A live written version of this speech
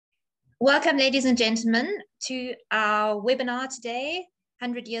Welcome, ladies and gentlemen, to our webinar today,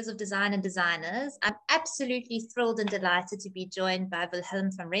 100 Years of Design and Designers. I'm absolutely thrilled and delighted to be joined by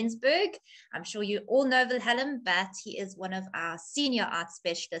Wilhelm from Rensburg. I'm sure you all know Wilhelm, but he is one of our senior art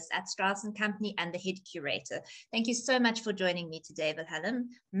specialists at Strauss & Company and the head curator. Thank you so much for joining me today, Wilhelm.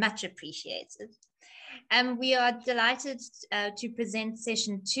 Much appreciated. We are delighted to present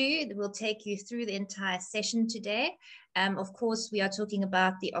session 2 that will take you through the entire session today. Of course, we are talking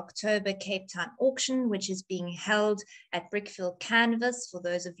about the October Cape Town auction, which is being held at Brickfield Canvas. For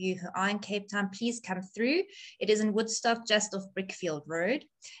those of you who are in Cape Town, please come through. It is in Woodstock, just off Brickfield Road.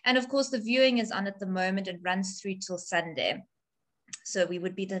 And of course, the viewing is on at the moment and runs through till Sunday. So we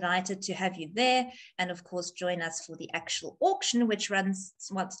would be delighted to have you there, and of course join us for the actual auction, which runs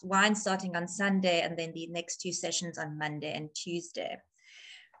wine starting on Sunday and then the next 2 sessions on Monday and Tuesday.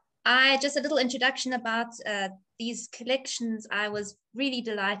 Just a little introduction about these collections. I was really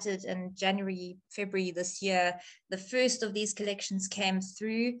delighted in January, February this year. The first of these collections came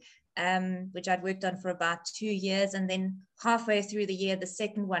through, which I'd worked on for about 2 years, and then halfway through the year, the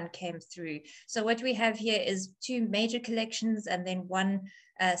second one came through. So what we have here is 2 major collections and then one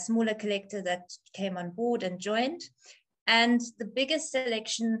smaller collector that came on board and joined. And the biggest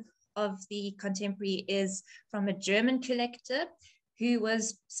selection of the contemporary is from a German collector who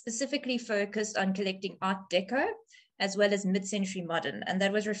was specifically focused on collecting Art Deco as well as mid-century modern. And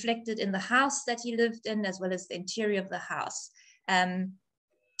that was reflected in the house that he lived in, as well as the interior of the house.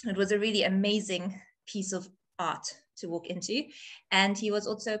 It was a really amazing piece of art to walk into. And he was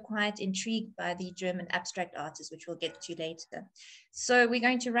also quite intrigued by the German abstract artists, which we'll get to later. So we're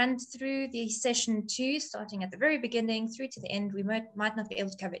going to run through the session 2, starting at the very beginning through to the end. We might not be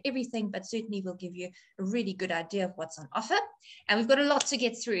able to cover everything, but certainly we'll give you a really good idea of what's on offer. And we've got a lot to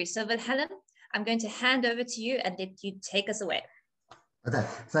get through. So Wilhelm, I'm going to hand over to you and let you take us away. Okay,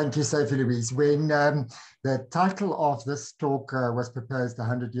 thank you, Sophie-Louise. When the title of this talk was proposed,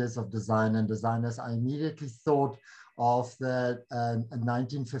 100 Years of Design and Designers, I immediately thought of the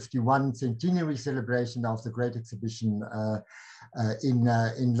 1951 centenary celebration of the Great Exhibition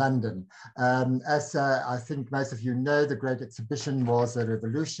in London. As I think most of you know, the Great Exhibition was a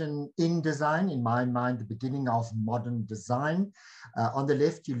revolution in design, in my mind, the beginning of modern design. On the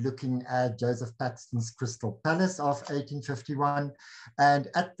left, you're looking at Joseph Paxton's Crystal Palace of 1851, and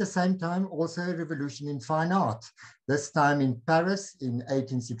at the same time, also a revolution in fine art, this time in Paris in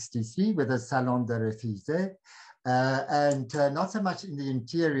 1863 with the Salon de Refusé. And not so much in the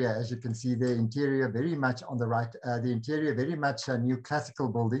interior, as you can see, the interior very much on the right, the interior very much a new classical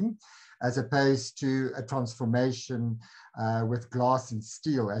building, as opposed to a transformation with glass and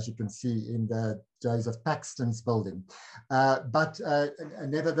steel, as you can see in the Joseph Paxton's building. But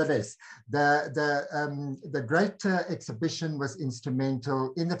nevertheless, the Great Exhibition was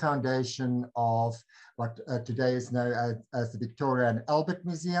instrumental in the foundation of what today is known as the Victoria and Albert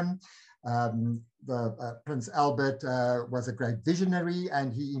Museum. Prince Albert was a great visionary,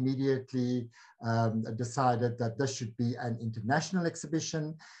 and he immediately decided that this should be an international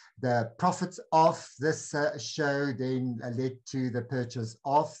exhibition. The profits of this show then led to the purchase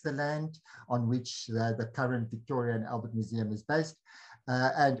of the land on which the current Victoria and Albert Museum is based.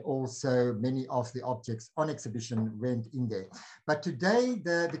 And also many of the objects on exhibition went in there. But today,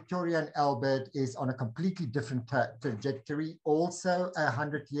 the Victoria and Albert is on a completely different trajectory, also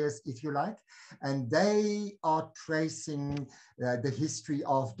 100 years, if you like. And they are tracing the history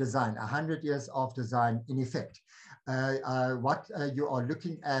of design, 100 years of design in effect. What you are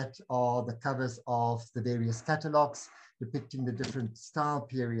looking at are the covers of the various catalogs depicting the different style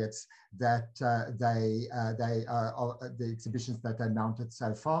periods that the exhibitions that they mounted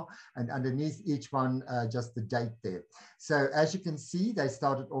so far, and underneath each one just the date there. So as you can see, they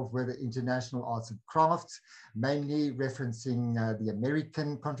started off with the international arts and crafts, mainly referencing the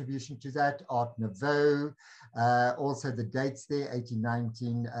American contribution to that, Art Nouveau, also the dates there,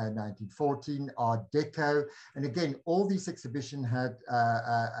 1819, 1914, Art Deco, and again, all these exhibitions had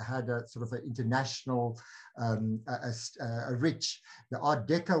a sort of an international rich. The Art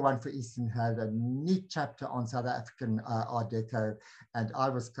Deco one, for instance, had a neat chapter on South African Art Deco, and I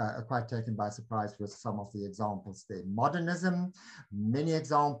was quite taken by surprise with some of the examples there. Modernism, many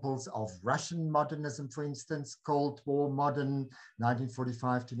examples of Russian modernism, for instance, Cold War modern,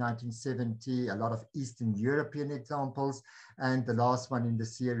 1945 to 1970, a lot of Eastern European examples, and the last one in the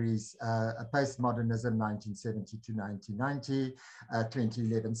series, postmodernism, 1970 to 1990,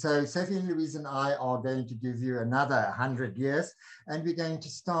 2011. So Sophie-Louise and I are going to give you another 100 years, and we're going to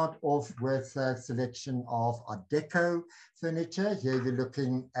start off with a selection of Art Deco furniture. Here you're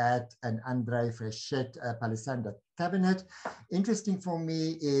looking at an André Fréchette Palisandre cabinet. Interesting for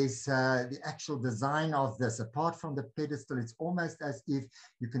me is the actual design of this. Apart from the pedestal, it's almost as if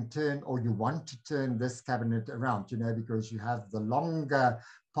you can turn, or you want to turn this cabinet around, you know, because you have the longer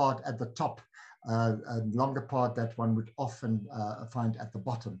part at the top, a longer part that one would often find at the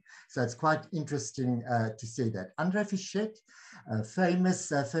bottom. So it's quite interesting to see that. André Fichette, a famous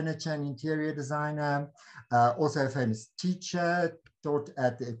furniture and interior designer, also a famous teacher, taught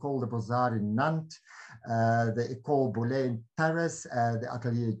at the École des Beaux-Arts in Nantes, the École Boulay in Paris, the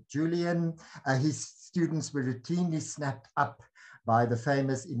Atelier Julien. His students were routinely snapped up by the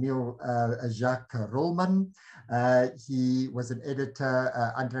famous Emile Jacques Rollman. He was an editor,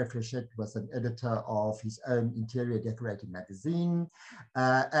 André Fichette was an editor of his own interior decorating magazine,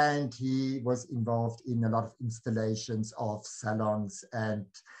 and he was involved in a lot of installations of salons and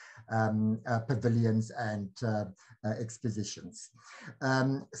pavilions and expositions.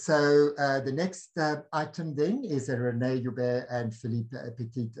 So the next item then is a René Joubert and Philippe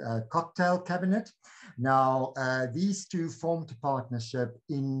Petit cocktail cabinet. Now, these two formed a partnership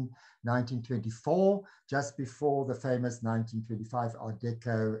in 1924, just before the famous 1925 Art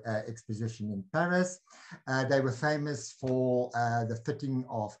Deco exposition in Paris. They were famous for the fitting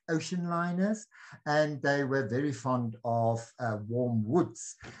of ocean liners, and they were very fond of warm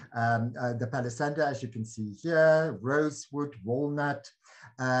woods. The palisandre, as you can see here, rosewood, walnut,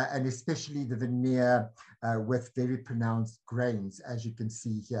 and especially the veneer with very pronounced grains, as you can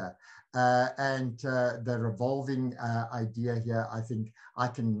see here. And the revolving idea here, I think I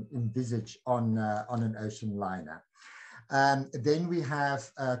can envisage on an ocean liner. Then we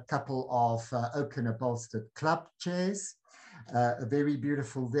have a couple of oak and upholstered club chairs, very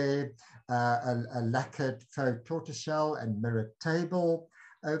beautiful there, a lacquered faux tortoiseshell and mirrored table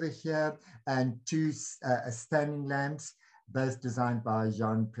over here, and two standing lamps, both designed by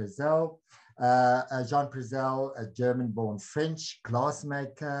Jean Prezel. Jean Prezel, a German-born French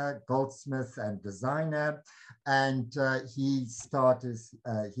glassmaker, goldsmith, and designer, and he started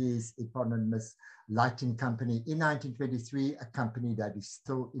his eponymous lighting company in 1923, a company that is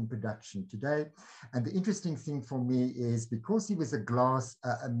still in production today. And the interesting thing for me is, because he was a glass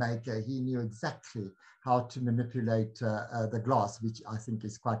maker, he knew exactly how to manipulate the glass, which I think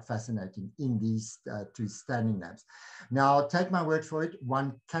is quite fascinating in these two standing lamps. Now, take my word for it,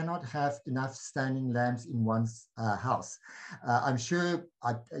 one cannot have enough standing lamps in one's house. I'm sure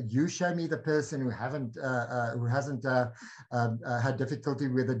you show me the person who hasn't had difficulty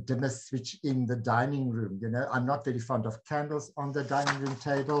with a dimmer switch in the dining room. You know, I'm not very fond of candles on the dining room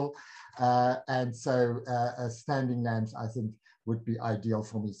table, and so standing lamps, I think, would be ideal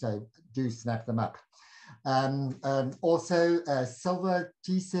for me. So do snap them up. Also a silver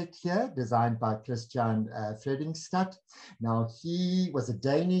tea set here, designed by Christian Fredingstad. Now, he was a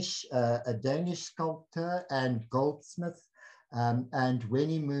Danish sculptor and goldsmith. And when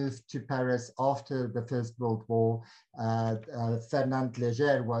he moved to Paris after the First World War, Fernand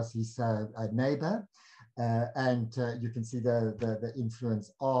Léger was his neighbor. And you can see the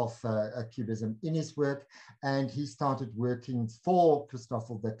influence of Cubism in his work. And he started working for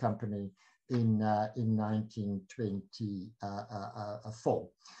Christoffel, the company, in 1924.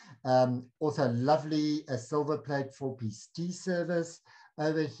 Also lovely silver plate 4-piece tea service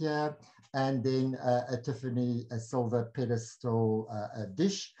over here, and then a Tiffany silver pedestal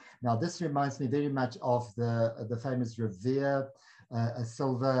dish. Now this reminds me very much of the famous Revere a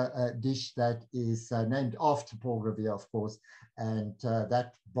silver dish that is named after Paul Revere, of course, and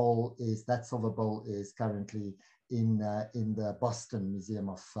that silver bowl is currently in the Boston Museum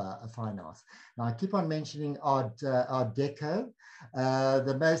of Fine Arts. Now, I keep on mentioning Art Deco.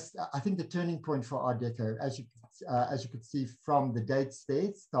 I think the turning point for Art Deco, as you could see from the dates there,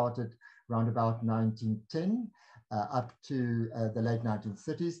 it started around about 1910 up to the late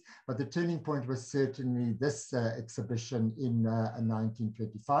 1930s. But the turning point was certainly this exhibition in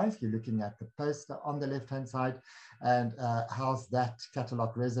 1925. You're looking at the poster on the left-hand side, and how's that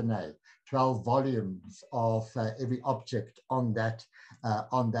catalogue resonate? 12 volumes of every object on that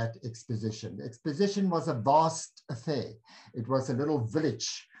exposition. The exposition was a vast affair. It was a little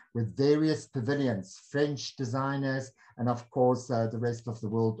village with various pavilions, French designers, and of course, the rest of the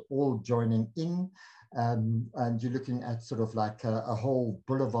world all joining in. And you're looking at sort of like a whole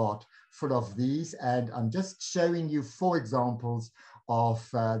boulevard full of these. And I'm just showing you 4 examples of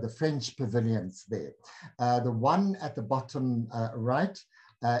the French pavilions there. The one at the bottom right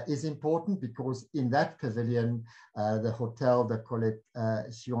is important because in that pavilion, the Hotel de Collection,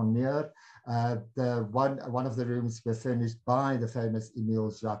 one of the rooms were furnished by the famous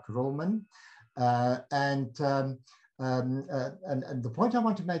Emile Jacques Rollman. And the point I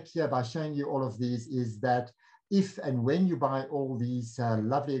want to make here by showing you all of these is that if and when you buy all these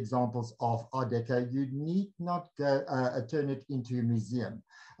lovely examples of Art Deco, you need not turn it into a museum.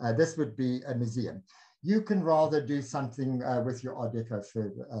 This would be a museum. You can rather do something with your Art Deco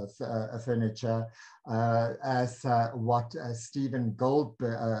furniture, as what Stephen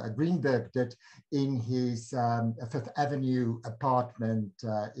Greenberg did in his Fifth Avenue apartment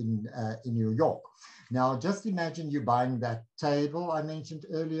in New York. Now, just imagine you buying that table I mentioned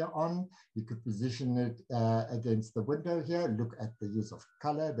earlier on. You could position it against the window here. Look at the use of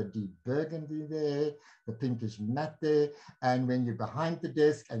color, the deep burgundy there, the pinkish matte there. And when you're behind the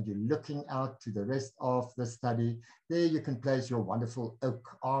desk and you're looking out to the rest of the study, there you can place your wonderful oak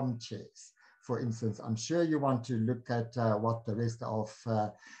armchairs. For instance, I'm sure you want to look at what the rest of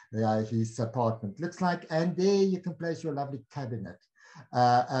his apartment looks like. And there you can place your lovely cabinet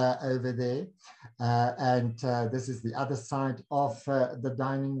over there. This is the other side of the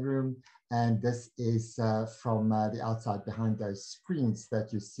dining room. And this is from the outside behind those screens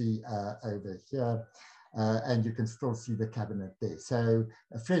that you see over here. And you can still see the cabinet there. So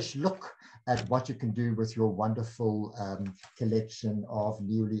a fresh look at what you can do with your wonderful collection of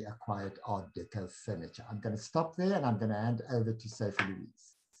newly acquired Art Deco furniture. I'm going to stop there and I'm going to hand over to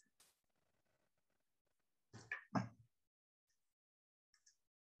Sophie-Louise.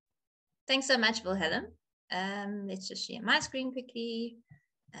 Thanks so much, Wilhelm. Let's just share my screen quickly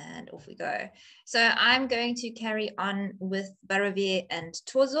and off we go. So I'm going to carry on with Barravier and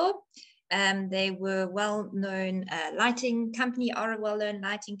Torzo. They were well-known lighting company, are a well-known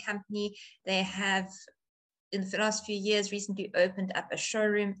lighting company. They have, in the last few years, recently opened up a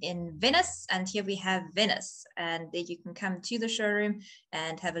showroom in Venice. And here we have Venice. And there you can come to the showroom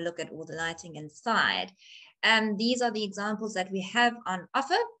and have a look at all the lighting inside. These are the examples that we have on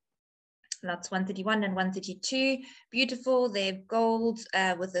offer. Lots 131 and 132, beautiful. They're gold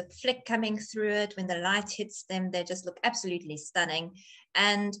with a flick coming through it. When the light hits them, they just look absolutely stunning.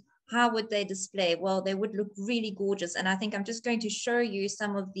 And how would they display? Well, they would look really gorgeous. And I think I'm just going to show you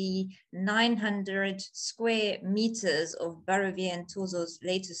some of the 900 square meters of Barravier and Torzo's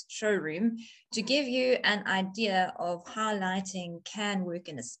latest showroom to give you an idea of how lighting can work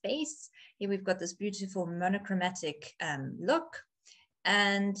in a space. Here we've got this beautiful monochromatic look.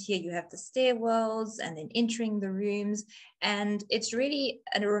 And here you have the stairwells and then entering the rooms. And it's really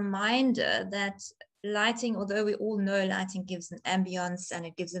a reminder that lighting, although we all know lighting gives an ambience and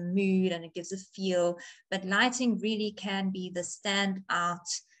it gives a mood and it gives a feel, but lighting really can be the standout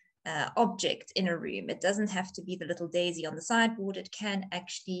object in a room. It doesn't have to be the little daisy on the sideboard. It can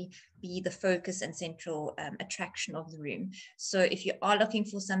actually be the focus and central attraction of the room. So if you are looking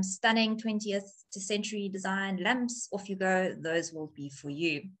for some stunning 20th century design lamps, off you go, those will be for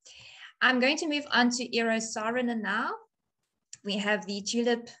you. I'm going to move on to Eero Saarinen now. We have the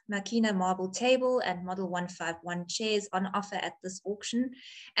Tulip Makina marble table and Model 151 chairs on offer at this auction.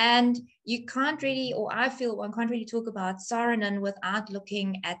 And you can't really, or I feel one can't really talk about Saarinen without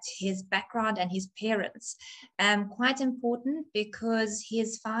looking at his background and his parents. Quite important because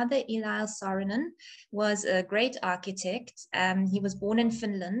his father, Eli Saarinen, was a great architect. He was born in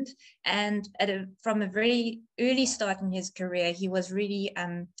Finland, and from a very early start in his career, he was really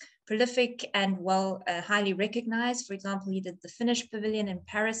prolific and highly recognized. For example, he did the Finnish Pavilion in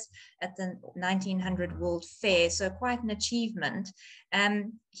Paris at the 1900 World Fair, so quite an achievement.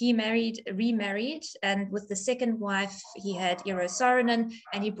 He remarried, and with the second wife, he had Eero Saarinen,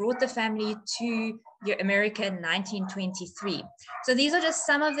 and he brought the family to America in 1923. So these are just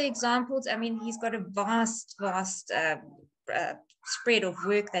some of the examples. I mean, he's got a vast spread of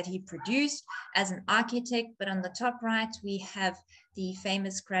work that he produced as an architect, but on the top right, we have the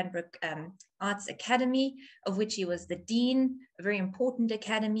famous Rensburg Arts Academy, of which he was the dean, a very important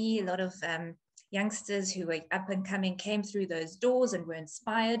academy. A lot of youngsters who were up and coming came through those doors and were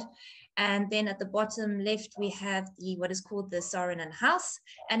inspired. And then at the bottom left, we have what is called the Saarinen House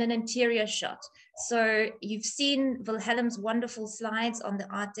and an interior shot. So you've seen Wilhelm's wonderful slides on the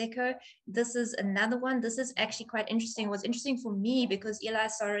Art Deco. This is another one. This is actually quite interesting. It was interesting for me because Eli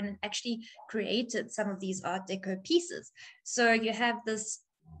Saarinen actually created some of these Art Deco pieces. So you have this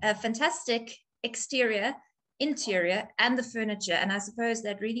fantastic exterior, interior, and the furniture. And I suppose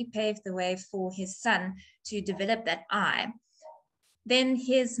that really paved the way for his son to develop that eye. Then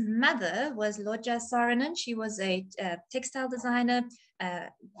his mother was Lodja Saarinen. She was a textile designer,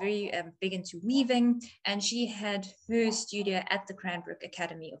 very big into weaving, and she had her studio at the Rensburg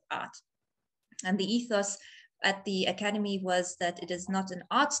Academy of Art. And the ethos at the academy was that it is not an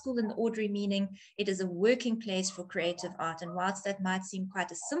art school in the ordinary meaning, it is a working place for creative art. And whilst that might seem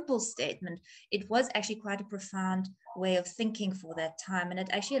quite a simple statement, it was actually quite a profound way of thinking for that time. And it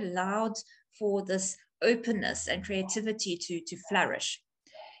actually allowed for this openness and creativity to flourish.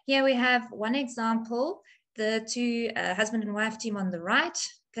 Here we have one example, the two husband and wife team on the right,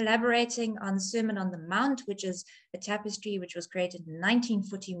 collaborating on Sermon on the Mount, which is a tapestry which was created in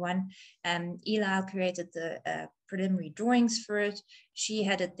 1941. Eli created the preliminary drawings for it. She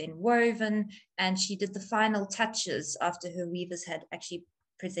had it then woven, and she did the final touches after her weavers had actually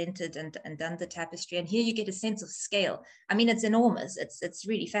presented and done the tapestry. And here you get a sense of scale. I mean, it's enormous. It's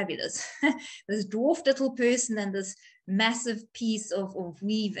really fabulous. This dwarfed little person and this massive piece of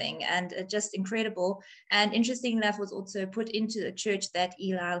weaving, and just incredible. And interesting enough, was also put into a church that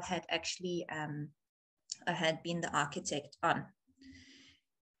Eli had actually had been the architect on.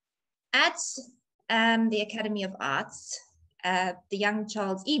 At the Academy of Arts, the young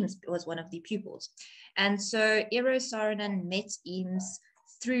Charles Eames was one of the pupils. And so Eero Saarinen met Eames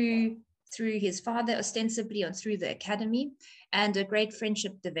through his father, ostensibly, or through the academy, and a great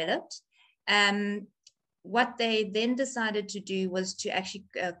friendship developed. What they then decided to do was to actually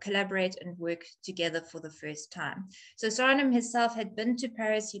collaborate and work together for the first time. So Saarinen himself had been to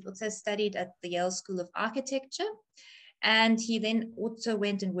Paris. He'd also studied at the Yale School of Architecture, and he then also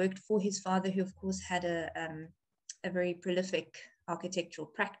went and worked for his father, who of course had a very prolific architectural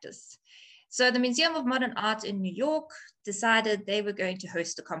practice. So the Museum of Modern Art in New York decided they were going to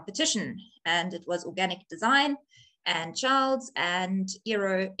host a competition, and it was organic design, and Charles and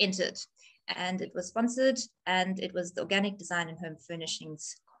Eero entered, and it was sponsored, and it was the organic design and home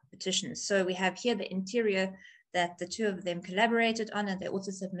furnishings competition. So we have here the interior that the two of them collaborated on, and they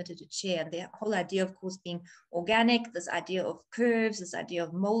also submitted a chair. And the whole idea, of course, being organic, this idea of curves, this idea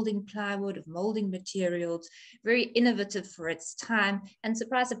of molding plywood, of molding materials, very innovative for its time, and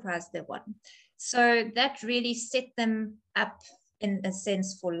surprise, surprise, they won. So that really set them up in a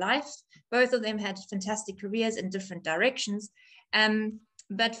sense for life. Both of them had fantastic careers in different directions.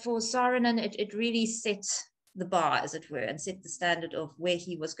 But for Saarinen, it really set the bar, as it were, and set the standard of where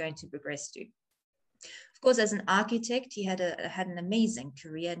he was going to progress to. Of course, as an architect, he had an amazing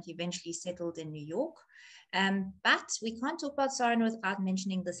career, and he eventually settled in New York. But we can't talk about Saarinen without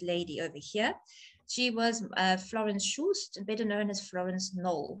mentioning this lady over here. She was Florence Schust, better known as Florence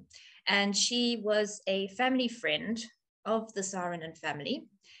Knoll. And she was a family friend of the Saarinen family.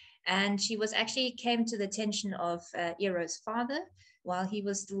 And she was actually came to the attention of Eero's father while he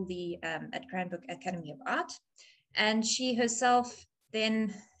was still at Rensburg Academy of Art. And she herself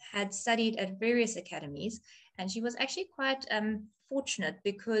then had studied at various academies, and she was actually quite fortunate,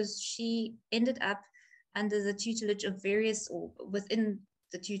 because she ended up under the tutelage of various, or within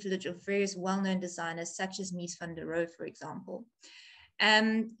the tutelage of various well-known designers, such as Mies van der Rohe, for example.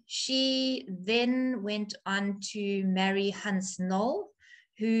 She then went on to marry Hans Knoll,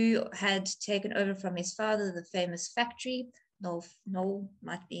 who had taken over from his father the famous factory. Knoll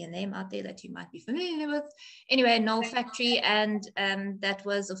might be a name out there that you might be familiar with. Anyway, Knoll factory, and that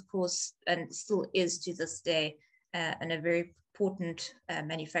was, of course, and still is to this day, and a very important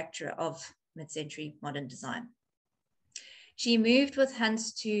manufacturer of mid-century modern design. She moved with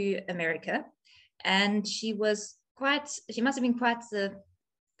Hans to America, and she must have been quite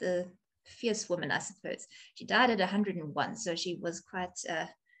the fierce woman, I suppose. She died at 101, so she was quite a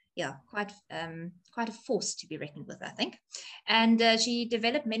force to be reckoned with, I think. And she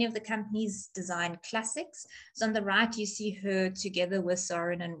developed many of the company's design classics. So on the right, you see her together with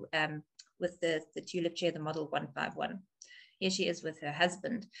Saarinen with the tulip chair, the model 151. Here she is with her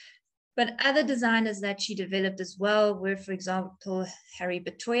husband. But other designers that she developed as well were, for example, Harry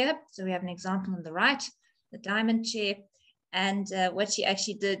Betoyer. So we have an example on the right, the diamond chair. And what she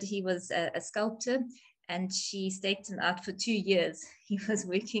actually did, he was a sculptor, and she staked him out for 2 years. He was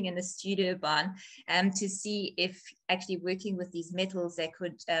working in a studio barn to see if actually working with these metals, they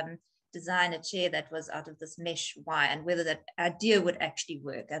could design a chair that was out of this mesh wire, and whether that idea would actually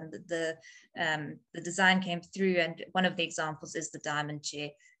work. And the design came through, and one of the examples is the diamond chair.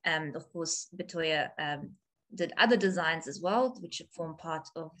 Of course, Betoyer did other designs as well, which form part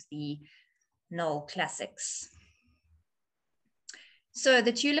of the Knoll classics. So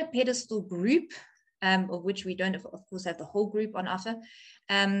the tulip pedestal group, of which we don't, of course, have the whole group on offer,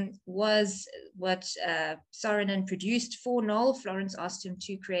 was what Saarinen produced for Knoll. Florence asked him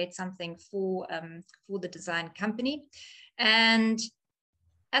to create something for the design company. And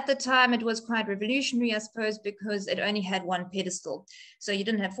at the time, it was quite revolutionary, I suppose, because it only had one pedestal. So you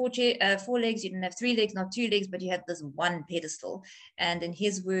didn't have four legs, you didn't have 3 legs, not 2 legs, but you had this one pedestal. And in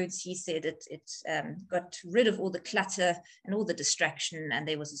his words, he said it got rid of all the clutter and all the distraction, and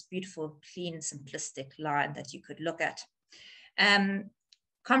there was this beautiful, clean, simplistic line that you could look at.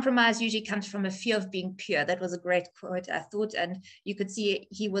 compromise usually comes from a fear of being pure. That was a great quote, I thought, and you could see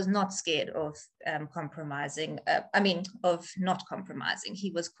he was not scared of compromising. Of not compromising.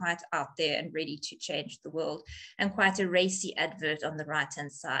 He was quite out there and ready to change the world, and quite a racy advert on the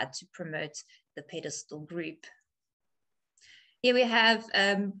right-hand side to promote the pedestal group. Here we have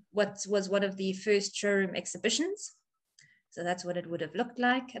what was one of the first showroom exhibitions. So that's what it would have looked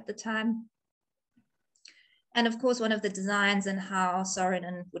like at the time. And of course, one of the designs and how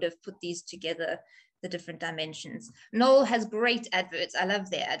Saarinen would have put these together, the different dimensions. Knoll has great adverts. I love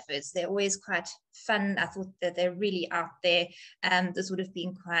their adverts. They're always quite fun. I thought that they're really out there. This would have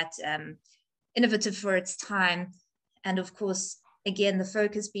been quite innovative for its time. And of course, again, the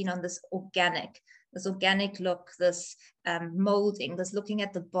focus being on this organic look, this molding, this looking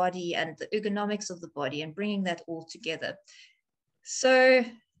at the body and the ergonomics of the body and bringing that all together. So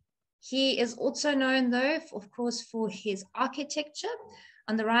he is also known, though, of course, for his architecture.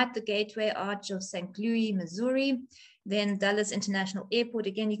 On the right, the Gateway Arch of St. Louis, Missouri. Then Dulles International Airport.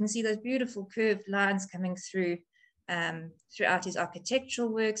 Again, you can see those beautiful curved lines coming through throughout his architectural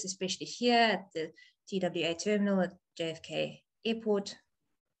works, especially here at the TWA terminal at JFK Airport.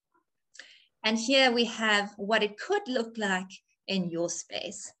 And here we have what it could look like in your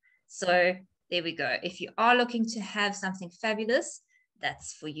space. So there we go. If you are looking to have something fabulous,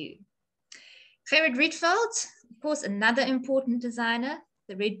 that's for you. Gerrit Rietveld, of course, another important designer,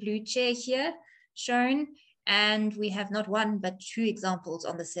 the red-blue chair here shown. And we have not one, but 2 examples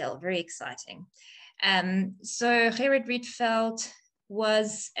on the sale. Very exciting. So Gerrit Rietveld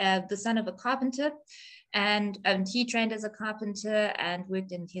was the son of a carpenter, and he trained as a carpenter and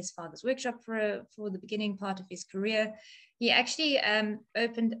worked in his father's workshop for the beginning part of his career. He actually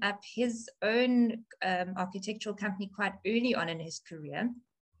opened up his own architectural company quite early on in his career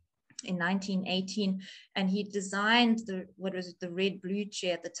in 1918, and he designed what was the red-blue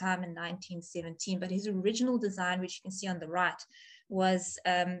chair at the time in 1917. But his original design, which you can see on the right, was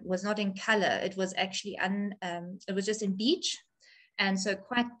not in color. It was actually it was just in beech. And so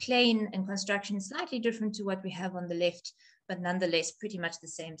quite plain in construction, slightly different to what we have on the left, but nonetheless pretty much the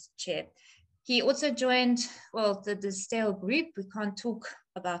same chair. He also joined, well, the De Stijl group. We can't talk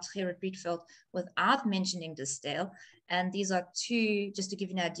about Gerrit Rietveld without mentioning De Stijl. And these are 2, just to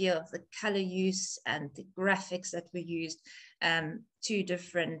give you an idea of the color use and the graphics that were used, 2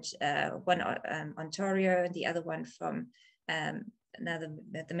 different, one Ontario and the other one from another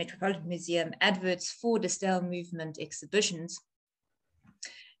at the Metropolitan Museum, adverts for De Stijl movement exhibitions.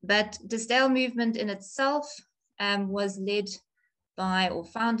 But the De Stijl movement in itself was led by or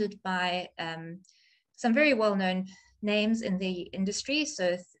founded by some very well-known names in the industry.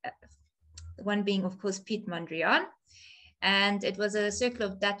 So one being, of course, Piet Mondrian. And it was a circle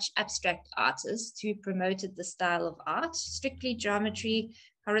of Dutch abstract artists who promoted the style of art, strictly geometry,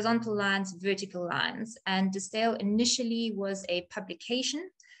 horizontal lines, vertical lines. And De Stijl initially was a publication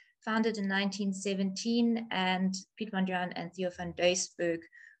founded in 1917, and Piet Mondrian and Theo van Duisburg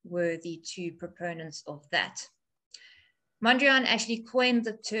were the 2 proponents of that. Mondrian actually coined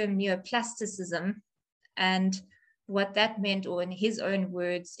the term neoplasticism, and what that meant, or in his own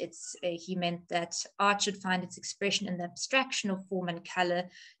words, he meant that art should find its expression in the abstraction of form and color,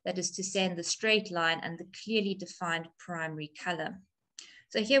 that is to say in the straight line and the clearly defined primary color.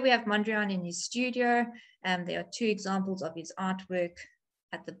 So here we have Mondrian in his studio, and there are 2 examples of his artwork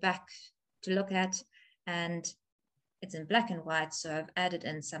at the back to look at, and it's in black and white, so I've added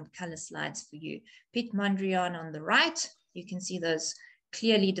in some color slides for you. Piet Mondrian on the right, you can see those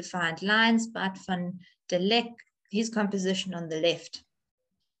clearly defined lines, but Van der Lek, his composition on the left.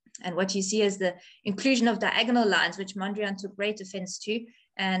 And what you see is the inclusion of diagonal lines, which Mondrian took great offense to,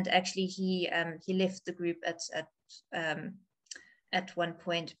 and actually he left the group at one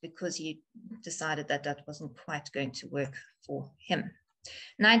point because he decided that that wasn't quite going to work for him.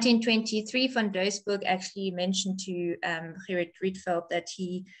 1923, van Duisburg actually mentioned to Gerrit Rietveld that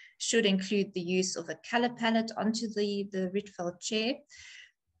he should include the use of a color palette onto the Rietveld chair.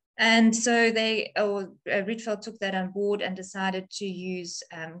 And so Rietveld took that on board and decided to use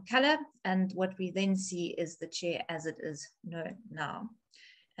color. And what we then see is the chair as it is known now,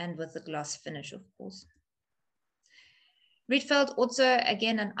 and with the gloss finish, of course. Rietveld also,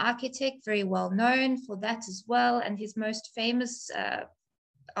 again, an architect, very well known for that as well. And his most famous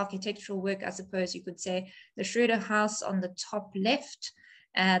architectural work, I suppose you could say, the Schroeder House on the top left,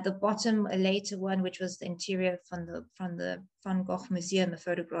 the bottom, a later one, which was the interior from the Van Gogh Museum, a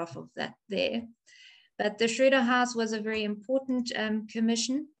photograph of that there. But the Schroeder House was a very important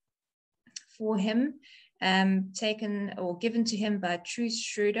commission for him, taken or given to him by Truus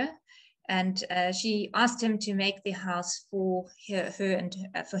Schroeder. And she asked him to make the house for her and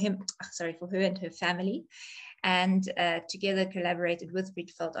her family, and together collaborated with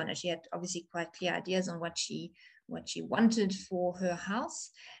Brickfield on it. She had obviously quite clear ideas on what she wanted for her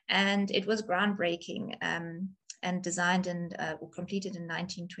house, and it was groundbreaking. And designed and completed in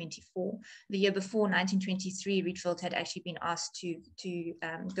 1924. The year before, 1923, Rietveld had actually been asked to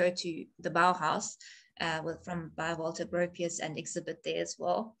go to the Bauhaus by Walter Gropius and exhibit there as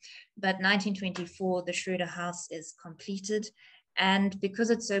well. But 1924, the Schroeder House is completed. And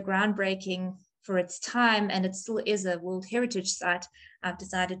because it's so groundbreaking for its time, and it still is a World Heritage Site, I've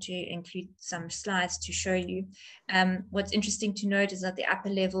decided to include some slides to show you. What's interesting to note is that the upper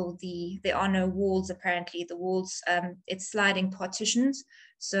level, there are no walls apparently. The walls, it's sliding partitions,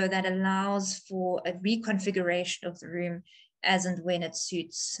 so that allows for a reconfiguration of the room as and when it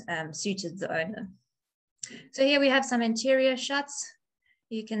suited the owner. So here we have some interior shots.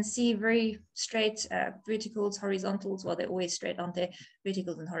 You can see very straight verticals, horizontals. Well, they're always straight, aren't they?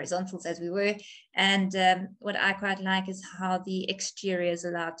 Verticals and horizontals as we were. And what I quite like is how the exterior is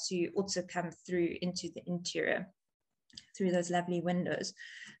allowed to also come through into the interior through those lovely windows.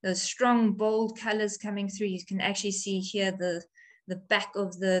 Those strong, bold colors coming through. You can actually see here the back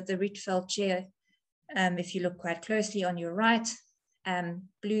of the Rietveld chair. If you look quite closely on your right,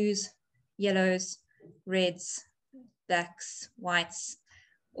 blues, yellows, reds, blacks, whites.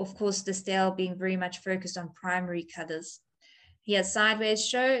 Of course, the style being very much focused on primary colors. Here, side view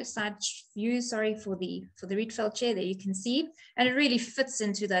for the Rietveld chair that you can see, and it really fits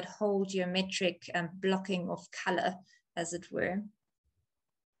into that whole geometric blocking of color, as it were.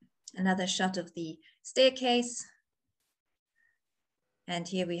 Another shot of the staircase. And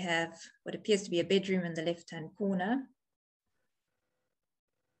here we have what appears to be a bedroom in the left-hand corner.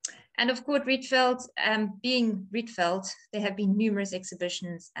 And of course, Rietveld, being Rietveld, there have been numerous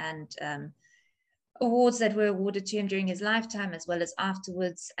exhibitions and awards that were awarded to him during his lifetime as well as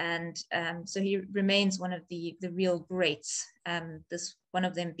afterwards. And so he remains one of the real greats, one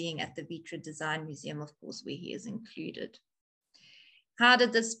of them being at the Vitra Design Museum, of course, where he is included. How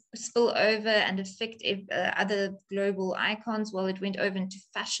did this spill over and affect other global icons? Well, it went over into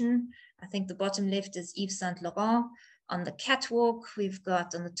fashion. I think the bottom left is Yves Saint Laurent. On the catwalk, we've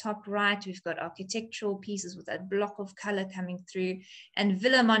got on the top right, we've got architectural pieces with that block of color coming through. And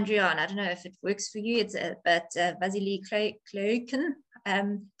Villa Mondrian, I don't know if it works for you, but Vasily Kloiken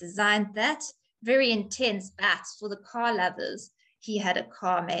designed that. Very intense, but for the car lovers, he had a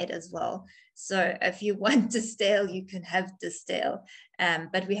car made as well. So if you want to style, you can have the style.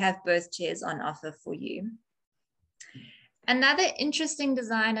 But we have both chairs on offer for you. Another interesting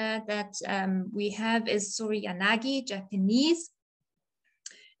designer that we have is Sori Yanagi, Japanese.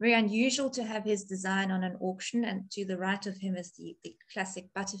 Very unusual to have his design on an auction, and to the right of him is the classic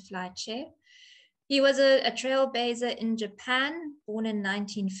butterfly chair. He was a trailblazer in Japan, born in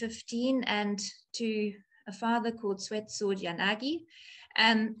 1915, and to a father called Suetsu Yanagi.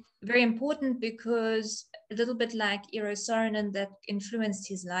 Very important because a little bit like Eero Saarinen, that influenced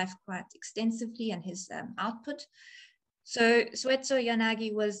his life quite extensively and his output. So Suetsu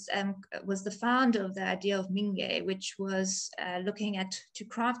Yanagi was the founder of the idea of Minge, which was looking to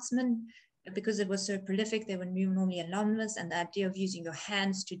craftsmen, because it was so prolific, they were normally anonymous, and the idea of using your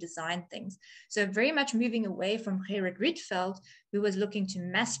hands to design things. So very much moving away from Gerrit Rietveld, who was looking to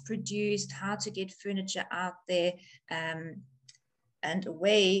mass produce, how to get furniture out there, and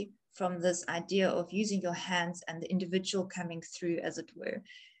away from this idea of using your hands and the individual coming through, as it were.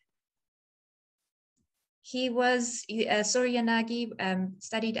 Sori Yanagi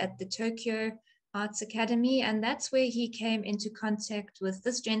studied at the Tokyo Arts Academy, and that's where he came into contact with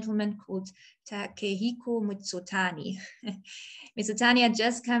this gentleman called Takehiko Mitsutani. Mitsutani had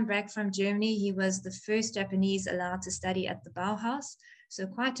just come back from Germany. He was the first Japanese allowed to study at the Bauhaus, so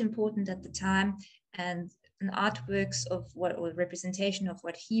quite important at the time, and an artworks of or representation of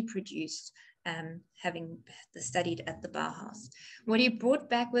what he produced, having studied at the Bauhaus. What he brought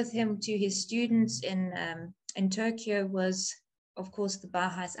back with him to his students in Tokyo was, of course, the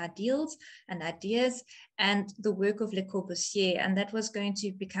Bauhaus ideals and ideas, and the work of Le Corbusier, and that was going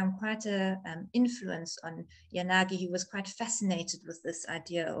to become quite an influence on Yanagi. He was quite fascinated with this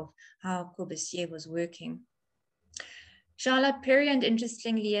idea of how Corbusier was working. Charlotte Perriand,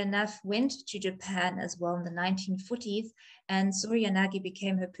 interestingly enough, went to Japan as well in the 1940s, and Sori Yanagi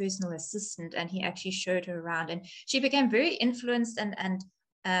became her personal assistant, and he actually showed her around, and she became very influenced and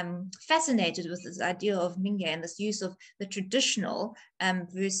fascinated with this idea of Minge and this use of the traditional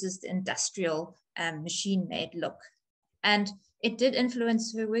versus the industrial machine-made look. And it did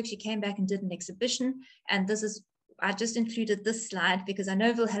influence her work. She came back and did an exhibition, and this is I just included this slide because I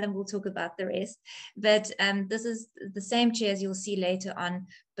know Wilhelm will talk about the rest, but this is the same chair as you'll see later on,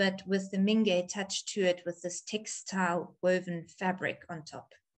 but with the Minge touch to it with this textile woven fabric on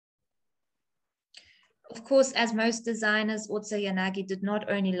top. Of course, as most designers, Otso Yanagi did not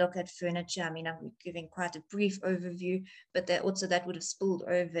only look at furniture. I mean, I'm giving quite a brief overview, but that would have spilled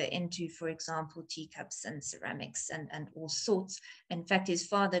over into, for example, teacups and ceramics and all sorts. In fact, his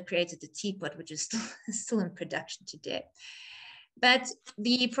father created a teapot, which is still in production today. But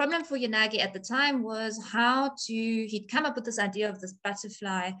the problem for Yanagi at the time was he'd come up with this idea of this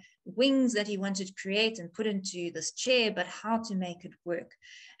butterfly wings that he wanted to create and put into this chair, but how to make it work.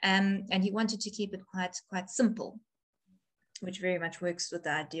 And he wanted to keep it quite simple, which very much works with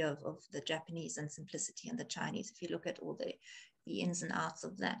the idea of the Japanese and simplicity and the Chinese, if you look at all the ins and outs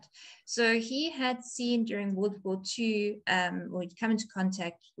of that. So he had seen during World War II, or he'd come into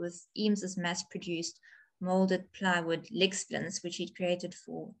contact with Eames's mass-produced molded plywood leg splints, which he'd created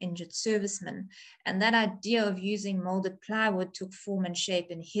for injured servicemen. And that idea of using molded plywood took form and shape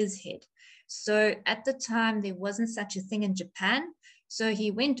in his head. So at the time, there wasn't such a thing in Japan. So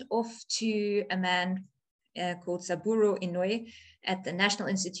he went off to a man called Saburo Inoue at the National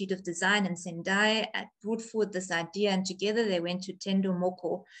Institute of Design in Sendai, brought forward this idea, and together they went to Tendo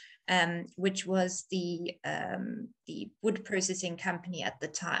Moko, which was the wood processing company at the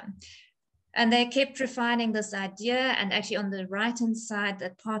time. And they kept refining this idea. And actually on the right-hand side,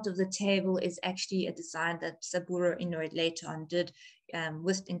 that part of the table is actually a design that Saburo Inoue later on did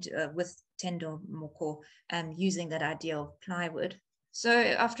with Tendo Moko, using that idea of plywood. So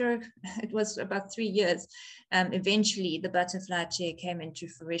after, it was about 3 years, eventually the butterfly chair came into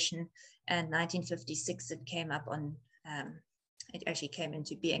fruition, and 1956 it came up on, it actually came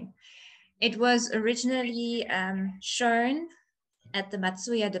into being. It was originally shown at the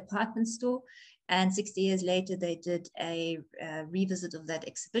Matsuya department store, and 60 years later they did a revisit of that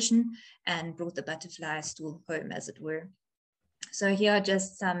exhibition and brought the butterfly stool home, as it were. So here are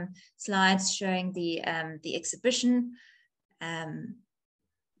just some slides showing the exhibition.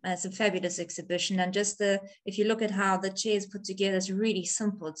 It's a fabulous exhibition, and just if you look at how the chair is put together, it's really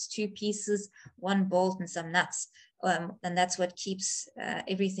simple. It's 2 pieces, 1 bolt and some nuts, and that's what keeps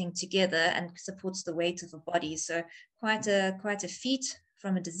everything together and supports the weight of the body. So quite a feat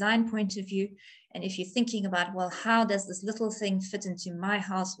from a design point of view. And if you're thinking about, well, how does this little thing fit into my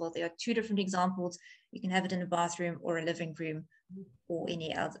house? Well, there are 2 different examples. You can have it in a bathroom or a living room or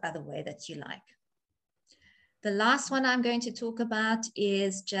any other way that you like. The last one I'm going to talk about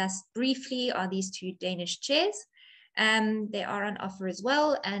is just briefly are these 2 Danish chairs. They are on offer as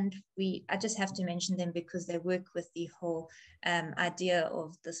well, and I just have to mention them because they work with the whole idea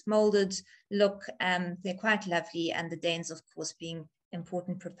of this molded look. They're quite lovely, and the Danes, of course, being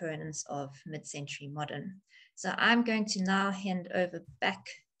important proponents of mid-century modern. So I'm going to now hand over back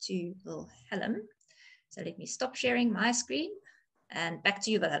to Wilhelm. So let me stop sharing my screen, and back to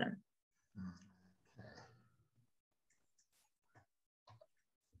you, Wilhelm.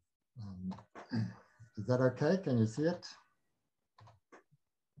 Is that okay? Can you see it?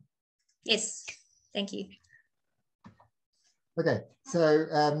 Yes, thank you. Okay, so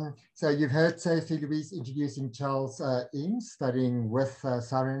you've heard Sophie-Louise introducing Charles Eames, studying with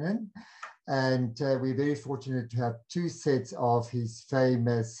Saarinen, and we're very fortunate to have 2 sets of his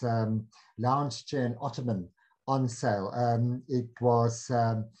famous lounge chair and ottoman on sale. It was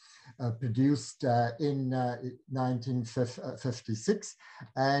produced in 1956,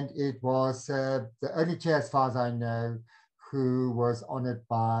 and it was the only chair, as far as I know, who was honored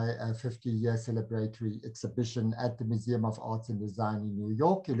by a 50-year celebratory exhibition at the Museum of Arts and Design in New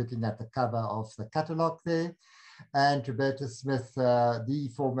York. You're looking at the cover of the catalog there. And Roberta Smith, the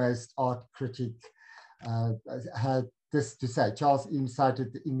foremost art critic, had this to say: Charles Eames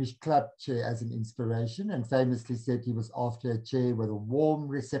cited the English club chair as an inspiration and famously said he was after a chair with a warm,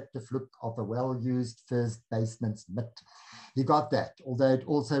 receptive look of a well-used first baseman's mitt. He got that, although it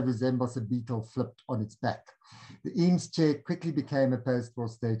also resembles a beetle flipped on its back. The Eames chair quickly became a post-war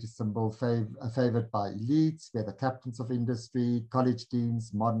status symbol favored by elites, whether captains of industry, college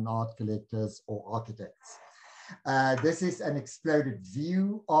deans, modern art collectors, or architects. This is an exploded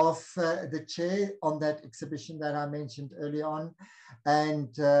view of the chair on that exhibition that I mentioned early on.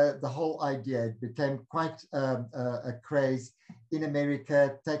 And the whole idea became quite a craze in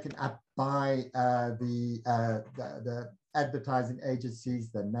America, taken up by the advertising agencies,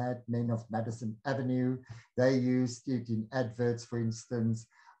 the Mad Men of Madison Avenue. They used it in adverts, for instance,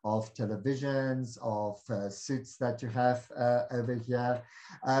 of televisions, of suits that you have over here.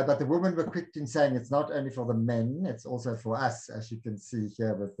 But the women were quick in saying it's not only for the men, it's also for us, as you can see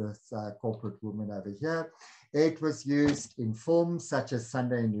here with this corporate woman over here. It was used in films such as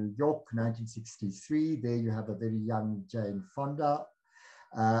Sunday in New York, 1963. There you have a very young Jane Fonda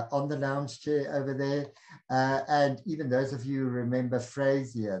on the lounge chair over there. And even those of you who remember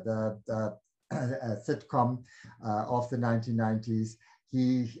Frasier, the sitcom of the 1990s,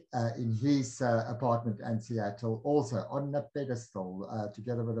 he, in his apartment in Seattle, also on a pedestal,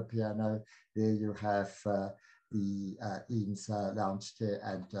 together with a piano, there you have the Eames lounge chair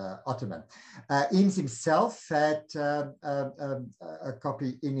and ottoman. Eames himself had a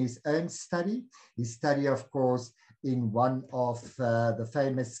copy in his own study. His study, of course, in one of the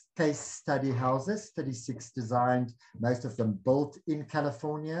famous case study houses, 36 designed, most of them built in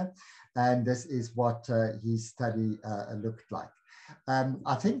California. And this is what his study looked like.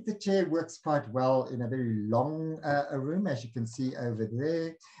 I think the chair works quite well in a very long room, as you can see over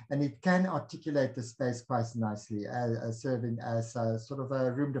there, and it can articulate the space quite nicely, serving as a sort of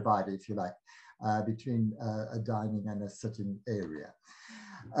a room divider, if you like, between a dining and a sitting area.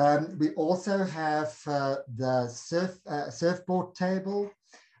 We also have the surfboard table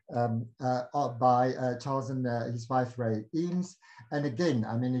by Charles and his wife Ray Eames. And again,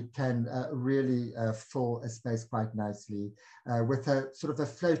 I mean, it can really fill a space quite nicely with a sort of a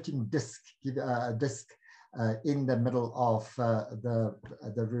floating disc in the middle of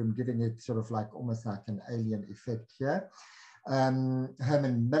the room, giving it sort of like almost like an alien effect here.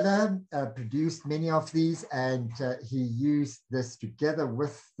 Herman Miller produced many of these, and he used this together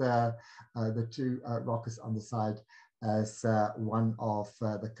with the two rockers on the side as one of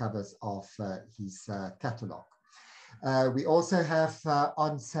the covers of his catalog. We also have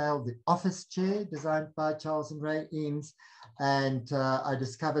on sale the office chair designed by Charles and Ray Eames, and I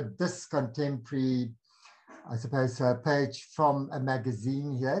discovered this contemporary, I suppose, page from a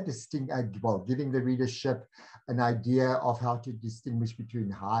magazine here, well, giving the readership an idea of how to distinguish between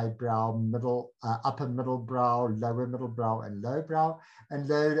highbrow, upper middle brow, lower middle brow, and low brow. And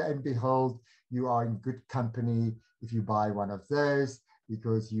lo and behold, you are in good company if you buy one of those,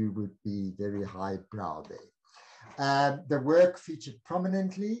 because you would be very highbrow there. The work featured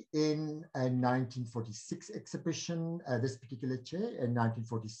prominently in a 1946 exhibition, this particular chair, a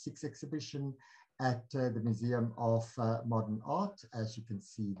 1946 exhibition at the Museum of Modern Art, as you can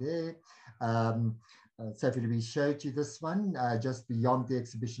see there. Sophie-Louise showed you this one. Just beyond the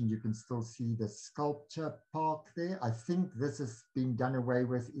exhibition, you can still see the sculpture park there. I think this has been done away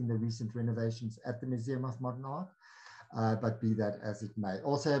with in the recent renovations at the Museum of Modern Art, but be that as it may.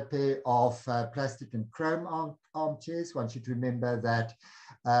 Also a pair of plastic and chrome armchairs. One should remember that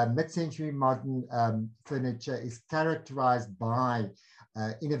mid-century modern furniture is characterized by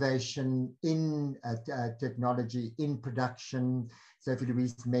innovation in technology, in production.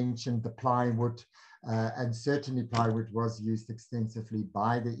 Sophie-Louise mentioned the plywood, and certainly plywood was used extensively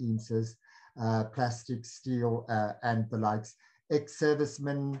by the Eameses, plastic, steel, and the likes.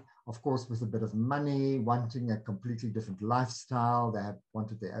 Ex-servicemen, of course, with a bit of money, wanting a completely different lifestyle. They had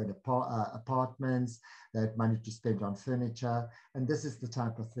wanted their own apartments. They had money to spend on furniture. And this is the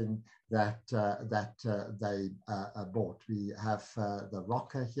type of thing that, they bought. We have the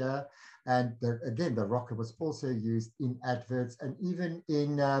rocker here. And again, the rocker was also used in adverts and even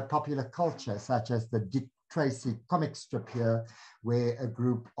in popular culture, such as the Dick Tracy comic strip here, where a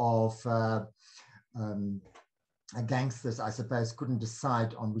group of gangsters, I suppose, couldn't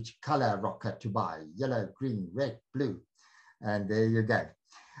decide on which color rocker to buy, yellow, green, red, blue. And there you go.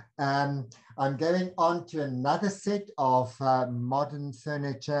 I'm going on to another set of modern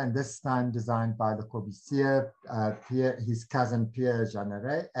furniture, and this time designed by Le Corbusier, his cousin Pierre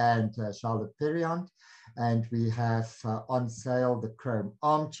Jeanneret and Charlotte Perriand. And we have on sale the chrome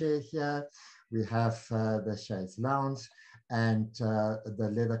armchair here. We have the chaise lounge and the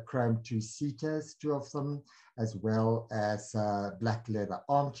leather chrome two-seaters, two of them, as well as black leather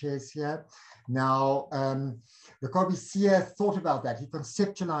armchairs here. Now, Le Corbusier thought about that. He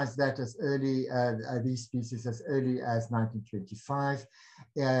conceptualized that as early, these pieces as early as 1925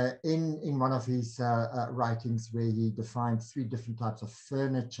 in one of his writings, where he defined 3 different types of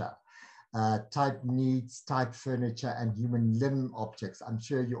furniture. Type needs, type furniture, and human limb objects. I'm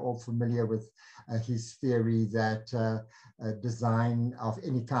sure you're all familiar with his theory that design of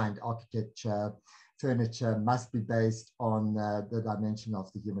any kind, architecture, furniture, must be based on the dimension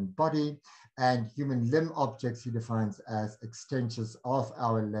of the human body, and human limb objects he defines as extensions of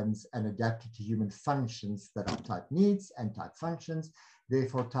our limbs and adapted to human functions that are type needs and type functions,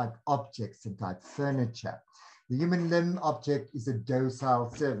 therefore type objects and type furniture. The human limb object is a docile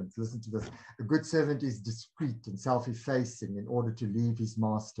servant. Listen to this. A good servant is discreet and self-effacing in order to leave his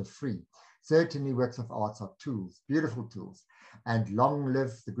master free. Certainly works of arts are tools, beautiful tools, and long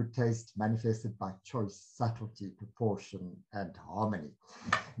live the good taste manifested by choice, subtlety, proportion, and harmony.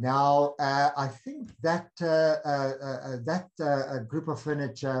 Now, I think that group of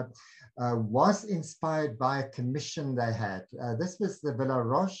furniture was inspired by a commission they had. This was the Villa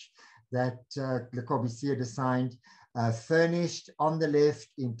Roche that Le Corbusier designed, furnished on the left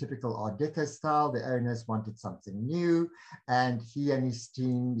in typical Art Deco style. The owners wanted something new, and he and his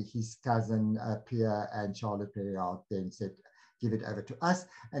team, his cousin Pierre and Charlotte Perriard, then said, give it over to us.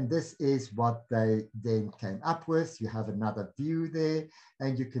 And this is what they then came up with. You have another view there,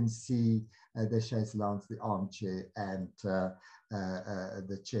 and you can see the chaise lounge, the armchair, and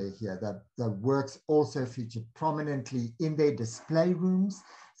the chair here. The works also featured prominently in their display rooms,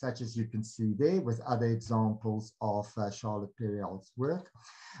 such as you can see there, with other examples of Charlotte Perriard's work.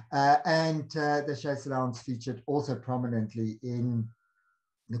 The chaise lounge featured also prominently in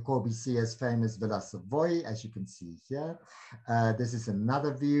Le Corbusier's famous Villa Savoy, as you can see here. This is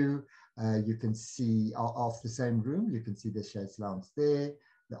another view. You can see of the same room. You can see the chaise lounge there,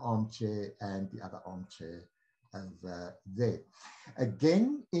 the armchair, and the other armchair over there.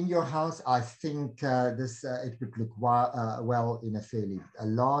 Again, in your house, I think it would look well in a fairly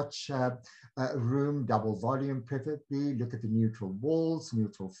large room, double volume preferably. Look at the neutral walls,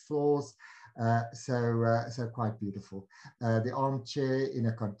 neutral floors. So quite beautiful. The armchair in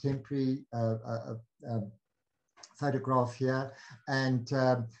a contemporary photograph here. And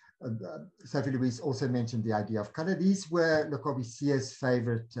Sophie-Louise also mentioned the idea of color. These were Le Corbusier's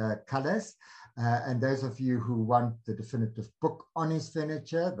favorite colors. And those of you who want the definitive book on his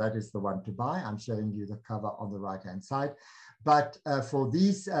furniture, that is the one to buy. I'm showing you the cover on the right-hand side. But for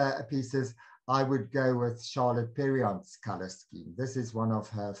these pieces, I would go with Charlotte Perriard's color scheme. This is one of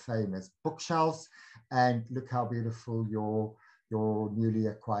her famous bookshelves. And look how beautiful your newly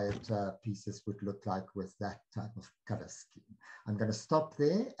acquired pieces would look like with that type of color scheme. I'm going to stop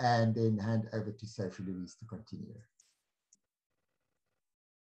there and then hand over to Sophie-Louise to continue.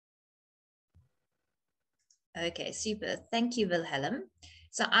 Okay, super. Thank you, Wilhelm.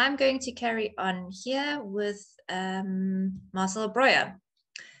 So I'm going to carry on here with Marcel Breuer.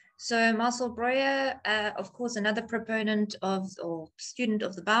 So Marcel Breuer, of course, another proponent of or student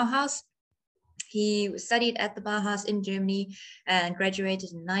of the Bauhaus. He studied at the Bauhaus in Germany and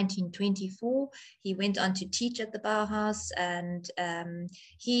graduated in 1924. He went on to teach at the Bauhaus, and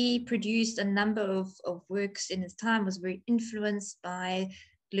he produced a number of works in his time, was very influenced by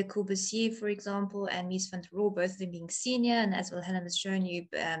Le Corbusier, for example, and Mies van der Rohe, both of them being senior. And as Wilhelm has shown you,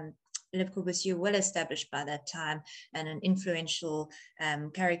 Le Corbusier well established by that time and an influential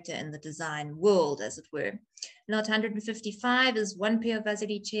character in the design world, as it were. Lot 155 is one pair of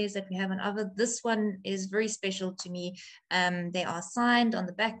Vasily chairs that we have on offer. This one is very special to me. They are signed on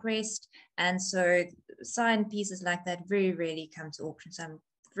the backrest, and so signed pieces like that very rarely come to auction. So I'm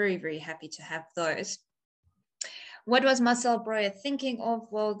very, very happy to have those. What was Marcel Breuer thinking of?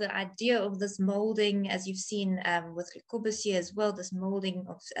 Well, the idea of this molding, as you've seen with Le Corbusier as well, this molding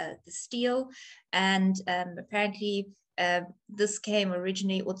of the steel. And apparently this came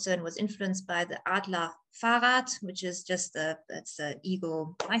originally also and was influenced by the Adler Fahrrad, which is just that's the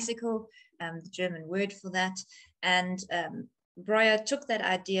eagle bicycle, the German word for that. And Breuer took that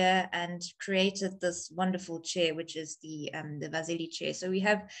idea and created this wonderful chair, which is the Vasily chair. So we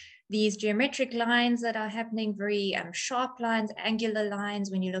have these geometric lines that are happening, very sharp lines, angular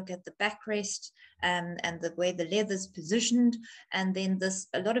lines when you look at the backrest and the way the leather is positioned, and then this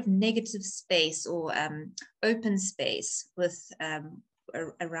a lot of negative space or open space with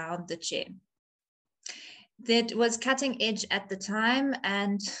around the chair. That was cutting edge at the time,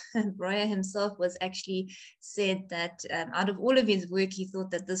 and Breuer himself was actually said that out of all of his work, he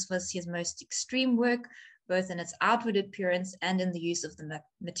thought that this was his most extreme work, both in its outward appearance and in the use of the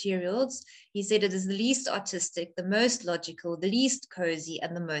materials. He said it is the least artistic, the most logical, the least cozy,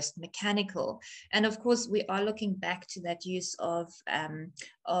 and the most mechanical. And of course, we are looking back to that use of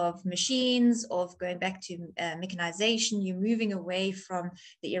machines, of going back to mechanization. You're moving away from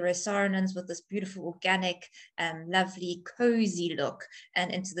the era Saarinen with this beautiful, organic, lovely, cozy look, and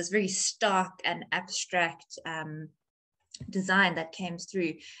into this very stark and abstract design that came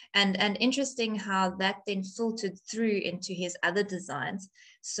through, and interesting how that then filtered through into his other designs.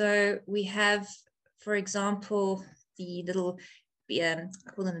 So we have, for example, the little I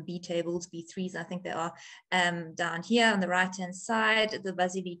call them the B tables, B3s, I think they are, down here on the right hand side, the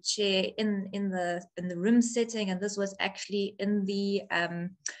Vasily chair in the room setting, and this was actually in the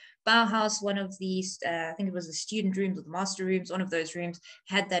Bauhaus, one of these, I think it was the student rooms or the master rooms, one of those rooms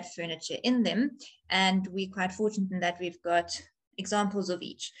had that furniture in them. And we're quite fortunate in that we've got examples of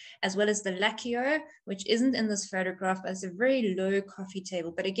each, as well as the lacquer, which isn't in this photograph, but it's a very low coffee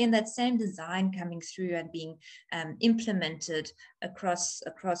table. But again, that same design coming through and being implemented across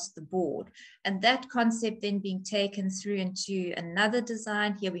the board. And that concept then being taken through into another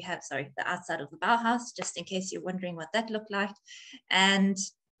design. Here we have, sorry, the outside of the Bauhaus, just in case you're wondering what that looked like, and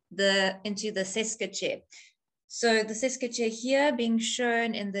into the Seska chair. So the Seska chair here being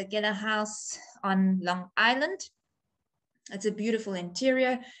shown in the Geller House on Long Island. It's a beautiful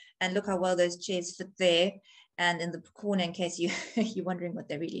interior, and look how well those chairs fit there. And in the corner, in case you're wondering what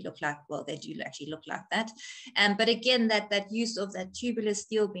they really look like, well, they do actually look like that. But again, that use of that tubular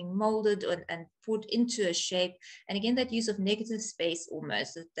steel being molded and put into a shape, and again, that use of negative space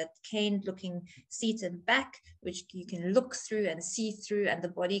almost, that cane looking seat and back, which you can look through and see through, and the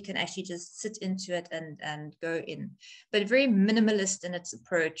body can actually just sit into it and go in. But very minimalist in its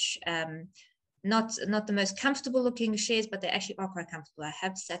approach. Not the most comfortable looking chairs, but they actually are quite comfortable. I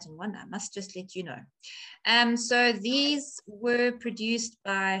have sat in one, I must just let you know. So these were produced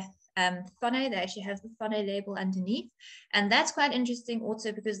by Thonne. They actually have the Thonne label underneath. And that's quite interesting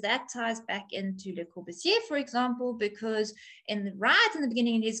also because that ties back into Le Corbusier, for example, because right in the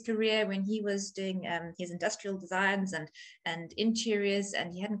beginning of his career, when he was doing his industrial designs and interiors,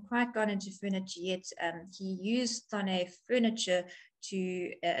 and he hadn't quite gone into furniture yet, he used Thonne furniture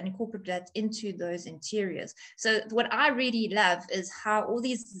to incorporate that into those interiors. So what I really love is how all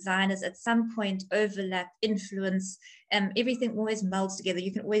these designers at some point overlap, influence, everything always melds together.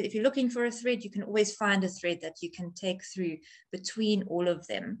 You can always, if you're looking for a thread, you can always find a thread that you can take through between all of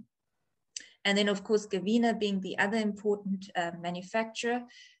them. And then of course, Gavina being the other important manufacturer,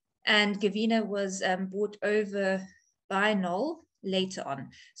 and Gavina was bought over by Knoll later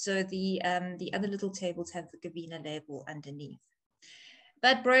on. So the other little tables have the Gavina label underneath.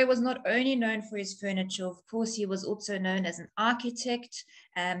 But Breuer was not only known for his furniture, of course, he was also known as an architect.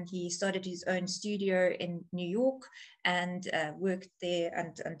 He started his own studio in New York and worked there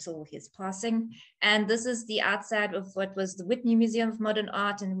until his passing. And this is the outside of what was the Whitney Museum of Modern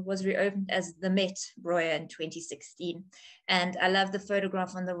Art and was reopened as the Met Breuer in 2016. And I love the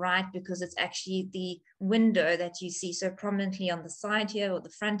photograph on the right because it's actually the window that you see so prominently on the side here or the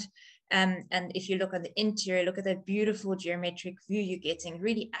front. And if you look on the interior, look at that beautiful geometric view you're getting,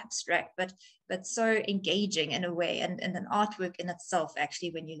 really abstract, but so engaging in a way, and an artwork in itself,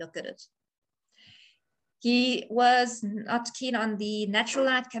 actually, when you look at it. He was not keen on the natural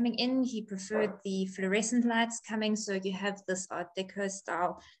light coming in. He preferred the fluorescent lights coming. So you have this Art Deco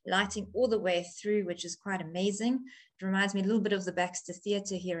style lighting all the way through, which is quite amazing. It reminds me a little bit of the Baxter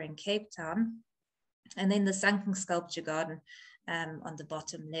Theatre here in Cape Town. And then the sunken sculpture garden on the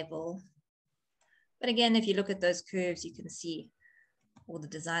bottom level. But again, if you look at those curves, you can see all the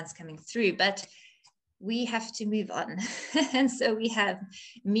designs coming through, but we have to move on. And so we have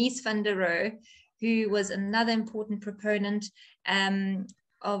Mies van der Rohe, who was another important proponent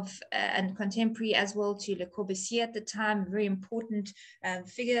of and contemporary as well to Le Corbusier at the time, very important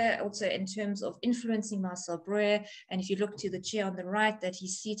figure also in terms of influencing Marcel Breuer. And if you look to the chair on the right that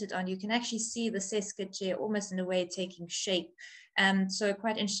he's seated on, you can actually see the Seska chair almost in a way taking shape. So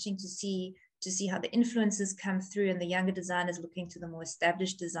quite interesting to see how the influences come through, and the younger designers looking to the more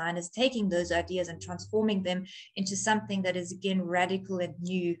established designers, taking those ideas and transforming them into something that is again radical and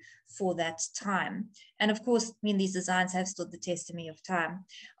new for that time. And of course, I mean, these designs have stood the testimony of time.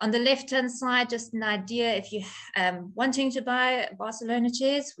 On the left-hand side, just an idea, if you're wanting to buy Barcelona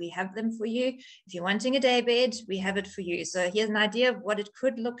chairs, we have them for you. If you're wanting a daybed, we have it for you. So here's an idea of what it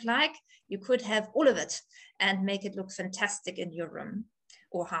could look like. You could have all of it and make it look fantastic in your room.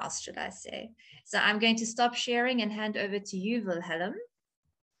 Or house, should I say. So I'm going to stop sharing and hand over to you, Wilhelm.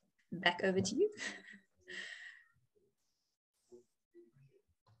 Back over to you.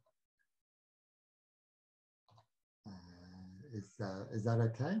 Is that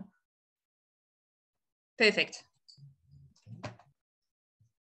okay? Perfect.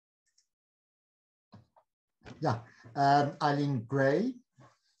 Yeah, Eileen Gray.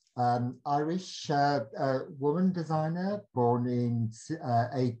 Irish woman designer born in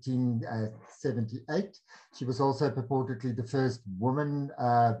 1878. She was also purportedly the first woman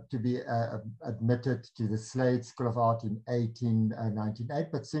to be admitted to the Slade School of Art in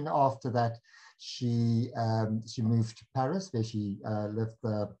 1898. But soon after that, she moved to Paris, where she lived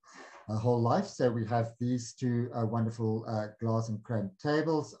her whole life. So we have these two wonderful glass and chrome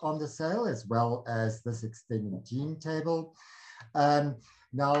tables on the sale, as well as this extended jean table.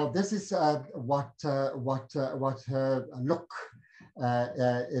 Now, this is what her look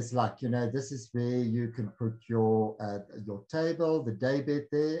is like. You know, this is where you can put your table, the daybed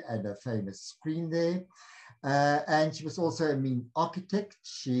there, and a famous screen there. And she was also a mean architect.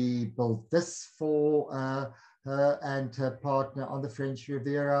 She built this for her and her partner on the French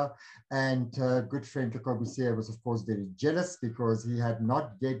Riviera. And good friend Le Corbusier was, of course, very jealous because he had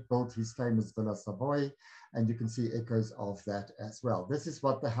not yet built his famous Villa Savoy. And you can see echoes of that as well. This is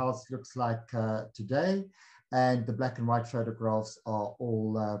what the house looks like today. And the black and white photographs are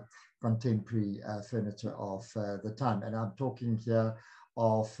all contemporary furniture of the time. And I'm talking here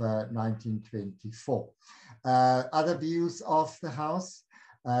of 1924. Other views of the house.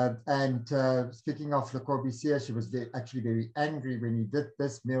 Speaking of Le Corbusier, she was actually very angry when he did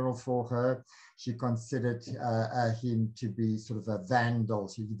this mural for her. She considered him to be sort of a vandal.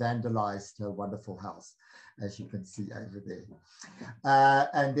 She vandalized her wonderful house, as you can see over there.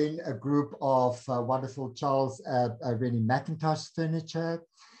 And then a group of wonderful Charles Rennie Mackintosh furniture.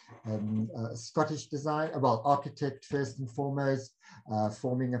 Scottish design, well, architect first and foremost,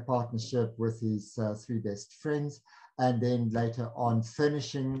 forming a partnership with his three best friends, and then later on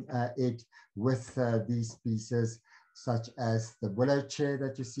furnishing it with these pieces, such as the willow chair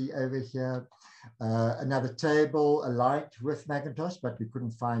that you see over here, another table, a light with Mackintosh, but we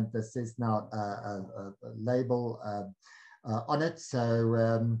couldn't find, this says now a label on it,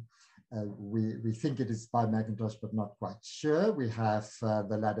 so we think it is by Mackintosh, but not quite sure. We have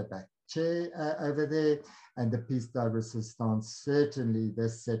the ladder back chair over there, and the piece de resistance, certainly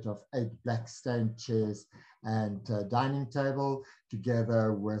this set of 8 black stained chairs and dining table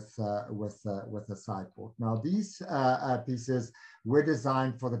together with a sideboard. Now these pieces were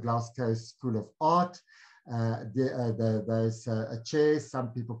designed for the Glasgow School of Art. Those chairs, some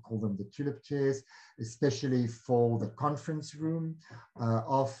people call them the tulip chairs, especially for the conference room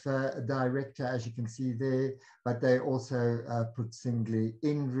of a director, as you can see there, but they also put singly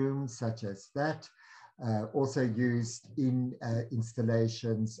in rooms such as that, also used in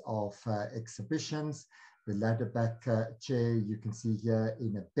installations of exhibitions. The ladder back chair you can see here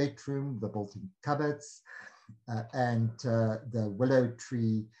in a bedroom, the built-in cupboards, and the willow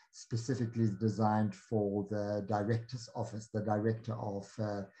tree specifically designed for the director's office, the director of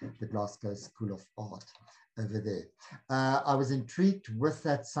the Glasgow School of Art over there. I was intrigued with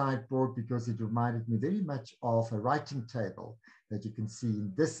that sideboard because it reminded me very much of a writing table that you can see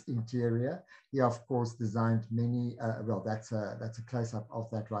in this interior. He, of course, designed many, well, that's a close-up of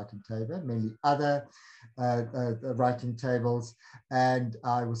that writing table, many other writing tables. And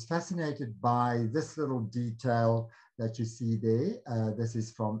I was fascinated by this little detail that you see there. This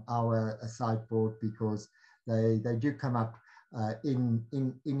is from our sideboard because they do come up in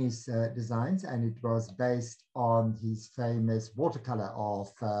his designs, and it was based on his famous watercolor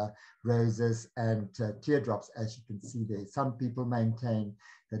of roses and teardrops, as you can see there. Some people maintain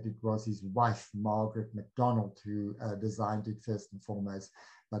that it was his wife, Margaret MacDonald, who designed it first and foremost,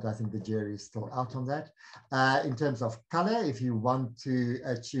 but I think the jury is still out on that. In terms of color, if you want to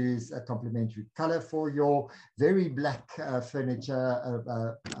choose a complementary color for your very black furniture,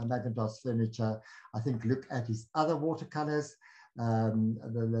 Mackintosh furniture, I think look at his other watercolors,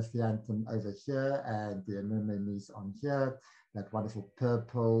 the Lithianthum over here and the anemones on here, that wonderful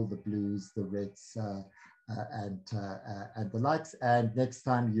purple, the blues, the reds, and the likes. And next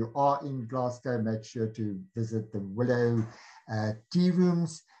time you are in Glasgow, make sure to visit the Willow tea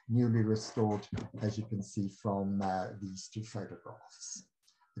rooms, newly restored, as you can see from these 2 photographs.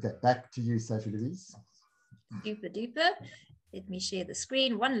 Okay, back to you, Sophie-Louise. Super duper. Let me share the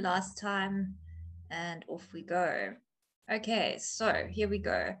screen one last time and off we go. Okay, so here we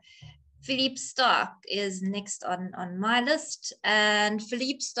go. Philippe Starck is next on my list, and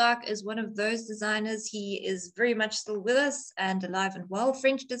Philippe Starck is one of those designers. He is very much still with us and alive and well,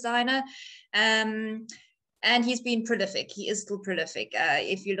 French designer. And he's been prolific. He is still prolific.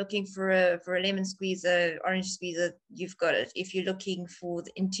 If you're looking for a lemon squeezer, orange squeezer, you've got it. If you're looking for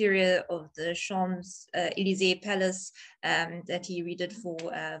the interior of the Champs-Élysées Palace that he redid for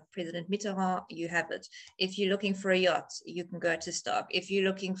President Mitterrand, you have it. If you're looking for a yacht, you can go to Starck. If you're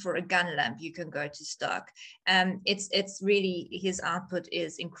looking for a gun lamp, you can go to Starck. It's really, his output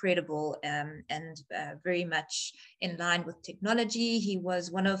is incredible and very much in line with technology. He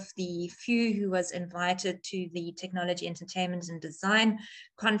was one of the few who was invited to the Technology, Entertainment and Design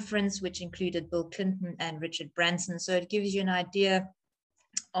conference, which included Bill Clinton and Richard Branson. So it gives you an idea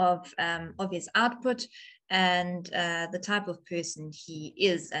of his output and the type of person he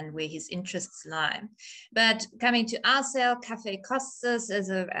is and where his interests lie. But coming to our sale, Café Costas is,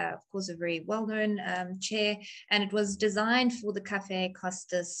 of course, a very well-known chair, and it was designed for the Café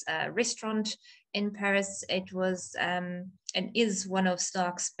Costas restaurant in Paris. It was and is one of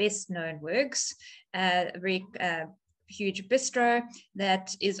Starck's best-known works, a very huge bistro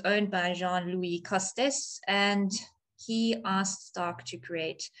that is owned by Jean-Louis Costes, and he asked Stark to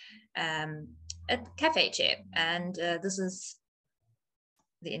create a cafe chair, and this is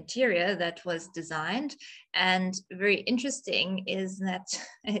the interior that was designed. And very interesting is that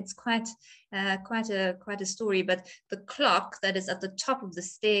it's quite a story, but the clock that is at the top of the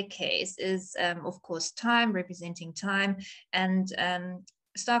staircase is of course time, representing time. And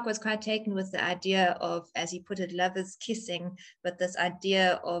Stark was quite taken with the idea of, as he put it, lovers kissing, but this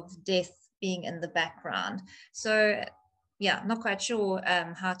idea of death being in the background. So yeah, not quite sure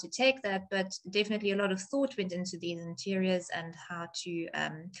how to take that, but definitely a lot of thought went into these interiors and how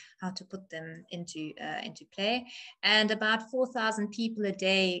to put them into play. And about 4,000 people a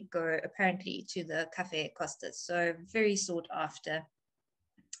day go apparently to the Café Costas, so very sought after.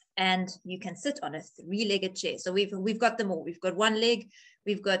 And you can sit on a 3-legged chair. So we've got them all. We've got 1 leg,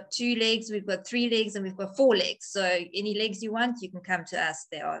 we've got 2 legs, we've got 3 legs, and we've got 4 legs. So any legs you want, you can come to us.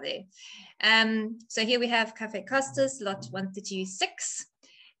 They are there. So here we have Café Costas, lot 136.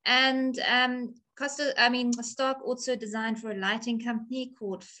 And Stark also designed for a lighting company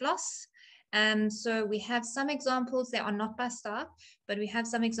called Floss. So we have some examples. They are not by Stark, but we have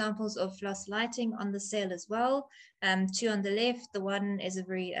some examples of Floss lighting on the sale as well. 2 on the left. The one is a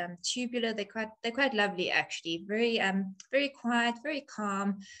very tubular. They're quite lovely actually. Very quiet, very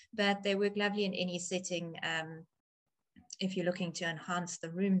calm, but they work lovely in any setting if you're looking to enhance the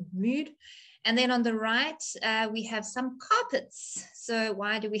room mood. And then on the right, we have some carpets. So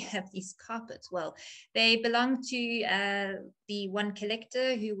why do we have these carpets? Well, they belong to the one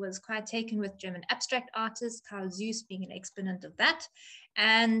collector who was quite taken with German abstract artists, Carl Zeiss being an exponent of that.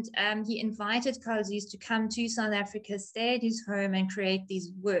 And he invited Carl Zeiss to come to South Africa, stay at his home and create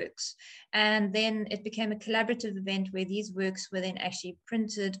these works. And then it became a collaborative event where these works were then actually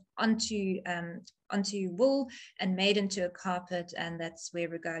printed onto wool and made into a carpet, and that's where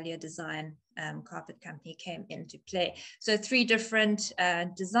Regalia Design Carpet Company came into play. So 3 different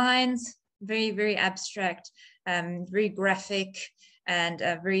designs, very, very abstract, very graphic, and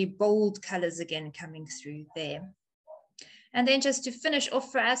very bold colors again coming through there. And then just to finish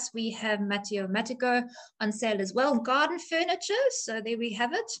off for us, we have Matteo Matico on sale as well, garden furniture. So there we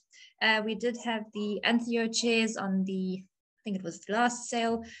have it. We did have the Antheo chairs on the, I think it was the last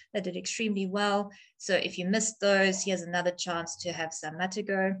sale, that did extremely well. So if you missed those, here's another chance to have some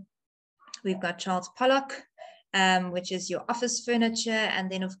Matico. We've got Charles Pollock, which is your office furniture.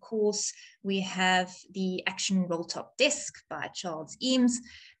 And then of course, we have the Action Roll Top Desk by Charles Eames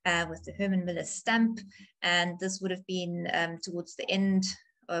with the Herman Miller stamp. And this would have been towards the end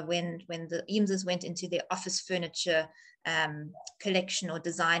when the Eameses went into their office furniture collection or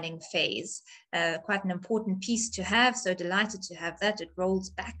designing phase. Quite an important piece to have, so delighted to have that. It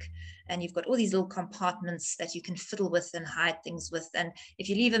rolls back and you've got all these little compartments that you can fiddle with and hide things with. And if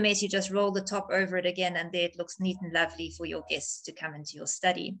you leave a mess, you just roll the top over it again and there it looks neat and lovely for your guests to come into your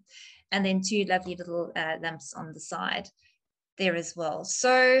study. And then 2 lovely little lamps on the side there as well.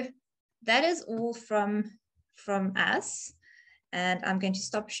 So that is all from us. And I'm going to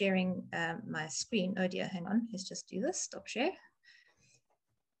stop sharing my screen. Oh dear, hang on, let's just do this, stop share.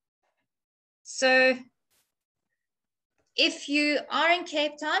 So if you are in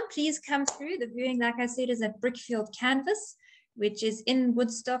Cape Town, please come through. The viewing, like I said, is at Brickfield Canvas, which is in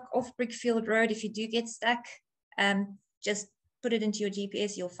Woodstock off Brickfield Road. If you do get stuck, just put it into your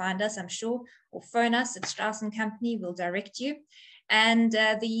GPS, you'll find us, I'm sure, or phone us at Strauss & Company, we'll direct you. And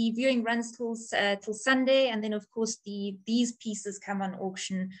the viewing runs till Sunday, and then of course these pieces come on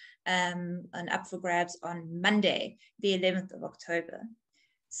auction and up for grabs on Monday, the 11th of October.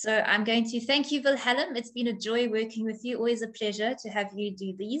 So I'm going to thank you, Wilhelm. It's been a joy working with you. Always a pleasure to have you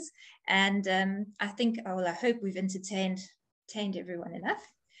do these. And I think, well, I hope we've entertained everyone enough.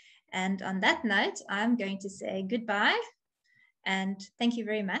 And on that note, I'm going to say goodbye and thank you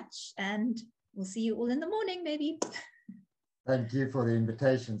very much. And we'll see you all in the morning, maybe. Thank you for the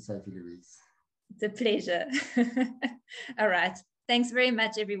invitation, Sophie-Louise. It's a pleasure. All right. Thanks very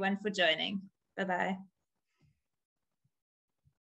much, everyone, for joining. Bye-bye.